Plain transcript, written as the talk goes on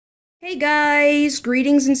Hey guys,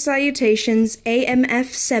 greetings and salutations,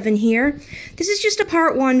 AMF7 here. This is just a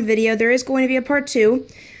part 1 video. There is going to be a part 2.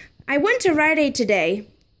 I went to Rite Aid today,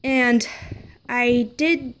 and I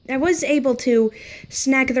was able to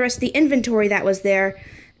snag the rest of the inventory that was there,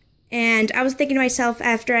 and I was thinking to myself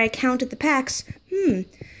after I counted the packs,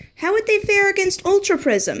 how would they fare against Ultra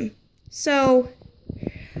Prism? So,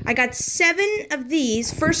 I got 7 of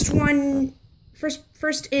these. First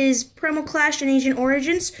is Primal Clash and Ancient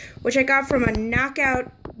Origins, which I got from a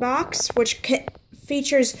knockout box, which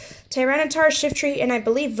features Tyranitar, Shiftry, and I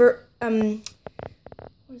believe what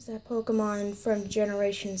is that Pokemon from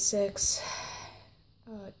Generation 6?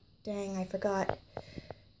 Oh, dang, I forgot.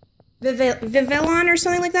 Vivillon or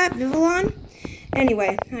something like that? Vivillon?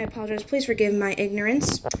 Anyway, I apologize. Please forgive my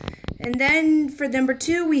ignorance. And then for number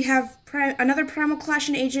 2, we have another Primal Clash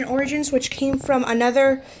and Ancient Origins, which came from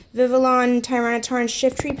another Vivillon, Tyranitar, and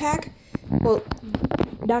Shiftry pack. Well,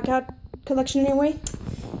 knockout collection anyway.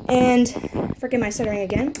 And, forgive my stuttering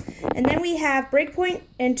again. And then we have Breakpoint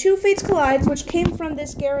and 2 Fates Collides, which came from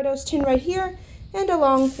this Gyarados tin right here, and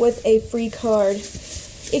along with a free card.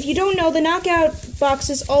 If you don't know, the knockout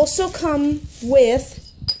boxes also come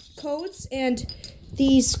with codes and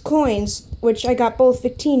these coins, which I got both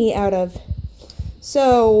Victini out of.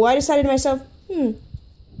 So I decided to myself,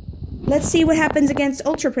 let's see what happens against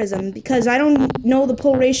Ultra Prism, because I don't know the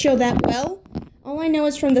pull ratio that well. All I know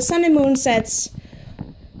is from the Sun and Moon sets,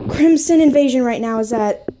 Crimson Invasion right now is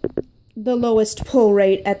at the lowest pull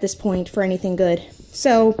rate at this point for anything good.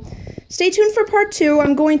 So stay tuned for part 2.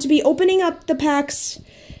 I'm going to be opening up the packs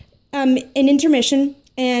in intermission,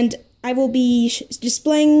 and I will be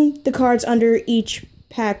displaying the cards under each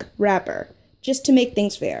pack wrapper, just to make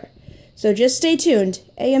things fair. So just stay tuned.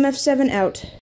 AMF7 out.